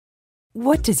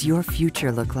What does your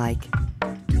future look like?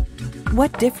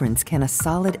 What difference can a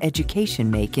solid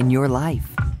education make in your life?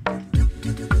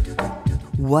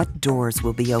 What doors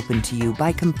will be opened to you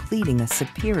by completing a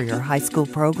superior high school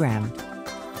program?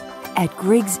 At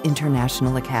Griggs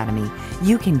International Academy,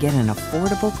 you can get an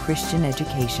affordable Christian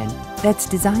education that's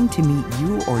designed to meet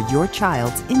you or your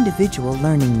child's individual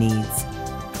learning needs.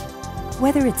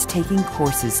 Whether it's taking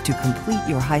courses to complete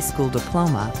your high school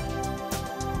diploma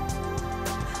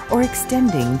or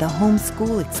extending the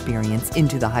homeschool experience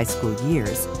into the high school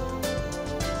years,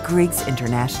 Griggs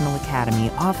International Academy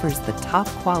offers the top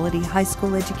quality high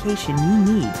school education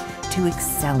you need to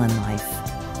excel in life.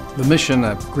 The mission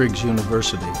at Griggs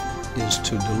University is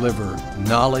to deliver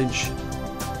knowledge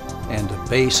and a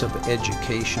base of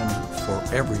education for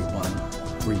everyone,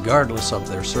 regardless of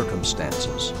their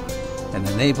circumstances, and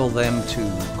enable them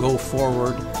to go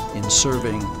forward in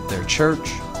serving their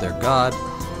church, their God,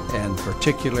 and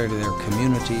particularly their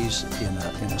communities in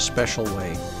a special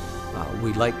way.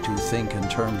 We like to think in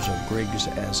terms of Griggs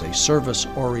as a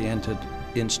service-oriented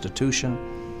institution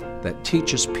that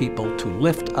teaches people to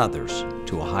lift others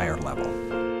to a higher level.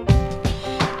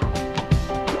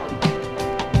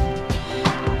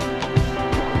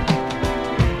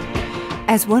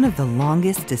 As one of the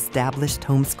longest established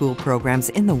homeschool programs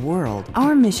in the world,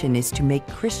 our mission is to make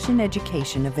Christian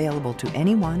education available to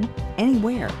anyone,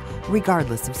 anywhere,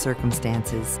 regardless of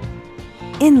circumstances.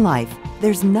 In life,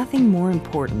 there's nothing more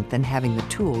important than having the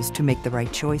tools to make the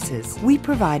right choices. We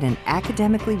provide an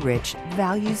academically rich,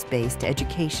 values-based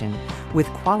education with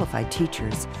qualified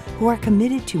teachers who are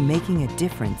committed to making a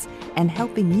difference and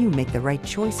helping you make the right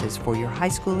choices for your high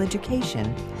school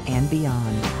education and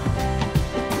beyond.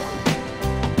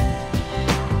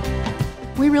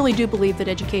 We really do believe that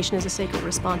education is a sacred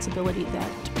responsibility, that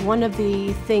one of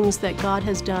the things that God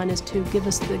has done is to give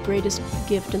us the greatest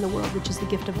gift in the world, which is the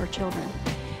gift of our children.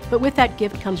 But with that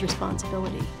gift comes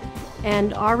responsibility.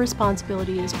 And our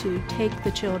responsibility is to take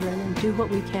the children and do what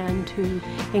we can to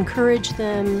encourage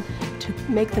them, to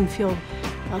make them feel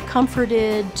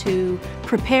comforted, to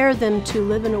prepare them to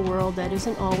live in a world that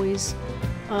isn't always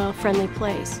a friendly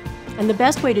place. And the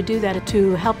best way to do that is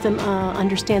to help them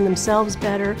understand themselves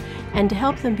better and to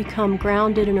help them become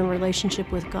grounded in a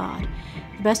relationship with God.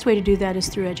 The best way to do that is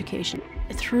through education.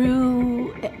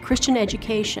 Through Christian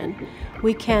education,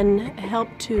 we can help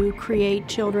to create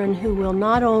children who will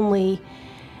not only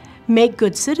make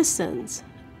good citizens,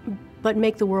 but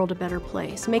make the world a better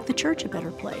place, make the church a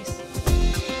better place.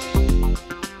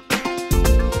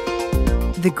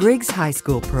 The Griggs High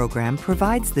School program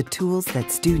provides the tools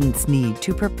that students need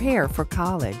to prepare for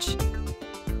college.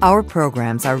 Our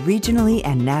programs are regionally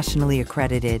and nationally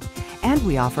accredited, and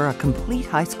we offer a complete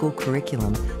high school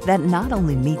curriculum that not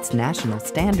only meets national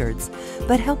standards,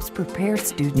 but helps prepare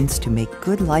students to make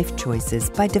good life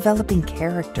choices by developing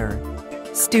character.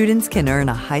 Students can earn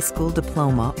a high school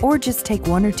diploma or just take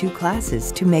 1 or 2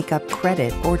 classes to make up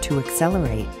credit or to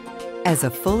accelerate. As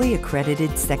a fully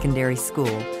accredited secondary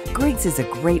school, Griggs is a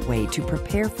great way to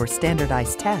prepare for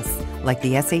standardized tests like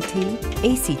the SAT,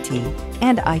 ACT,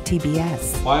 and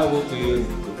ITBS. Bible is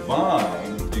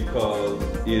divine because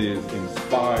it is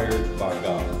inspired by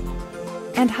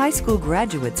God. And high school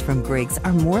graduates from Griggs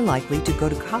are more likely to go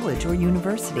to college or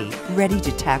university, ready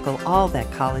to tackle all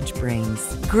that college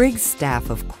brings. Griggs' staff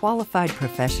of qualified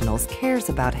professionals cares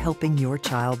about helping your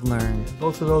child learn.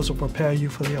 Both of those will prepare you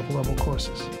for the upper-level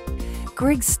courses.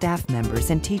 Griggs staff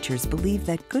members and teachers believe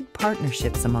that good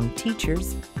partnerships among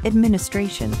teachers,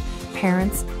 administration,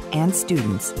 parents, and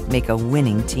students make a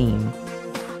winning team.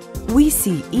 We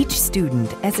see each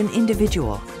student as an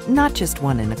individual, not just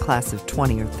one in a class of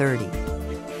 20 or 30.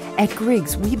 At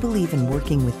Griggs, we believe in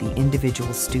working with the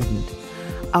individual student.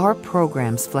 Our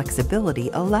program's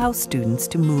flexibility allows students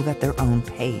to move at their own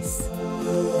pace.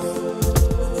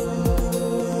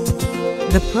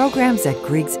 The programs at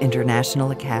Griggs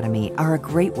International Academy are a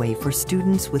great way for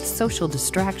students with social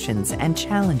distractions and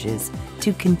challenges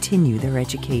to continue their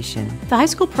education. The high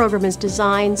school program is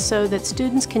designed so that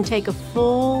students can take a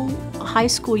full high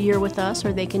school year with us,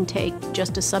 or they can take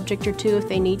just a subject or 2 if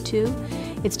they need to.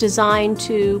 It's designed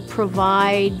to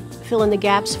fill in the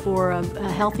gaps for a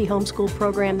healthy homeschool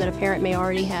program that a parent may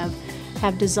already have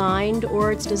designed,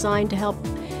 or it's designed to help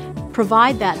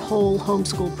provide that whole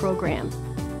homeschool program.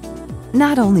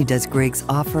 Not only does Griggs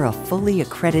offer a fully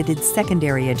accredited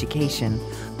secondary education,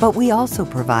 but we also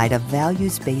provide a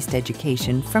values-based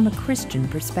education from a Christian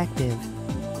perspective.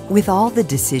 With all the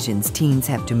decisions teens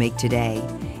have to make today,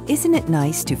 isn't it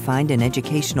nice to find an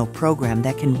educational program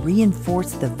that can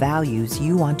reinforce the values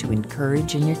you want to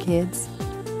encourage in your kids?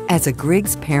 As a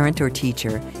Griggs parent or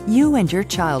teacher, you and your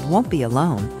child won't be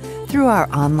alone. Through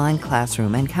our online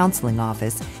classroom and counseling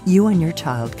office, you and your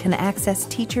child can access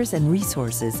teachers and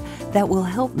resources that will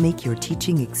help make your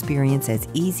teaching experience as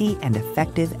easy and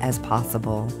effective as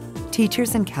possible.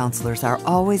 Teachers and counselors are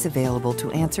always available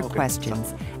to answer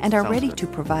questions and are ready to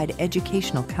provide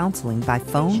educational counseling by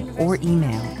phone or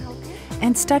email.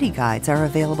 And study guides are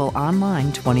available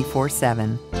online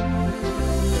 24/7.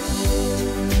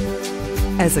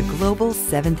 As a global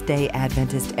Seventh-day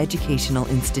Adventist educational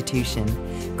institution,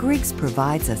 Griggs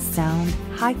provides a sound,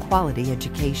 high-quality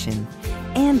education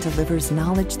and delivers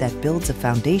knowledge that builds a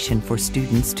foundation for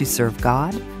students to serve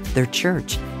God, their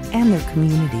church, and their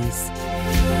communities.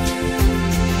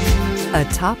 A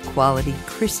top-quality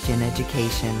Christian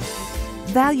education,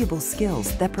 valuable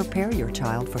skills that prepare your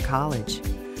child for college,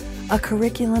 a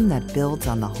curriculum that builds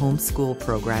on the homeschool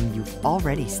program you've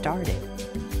already started.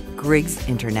 Griggs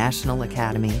International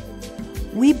Academy.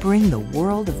 We bring the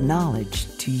world of knowledge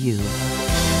to you.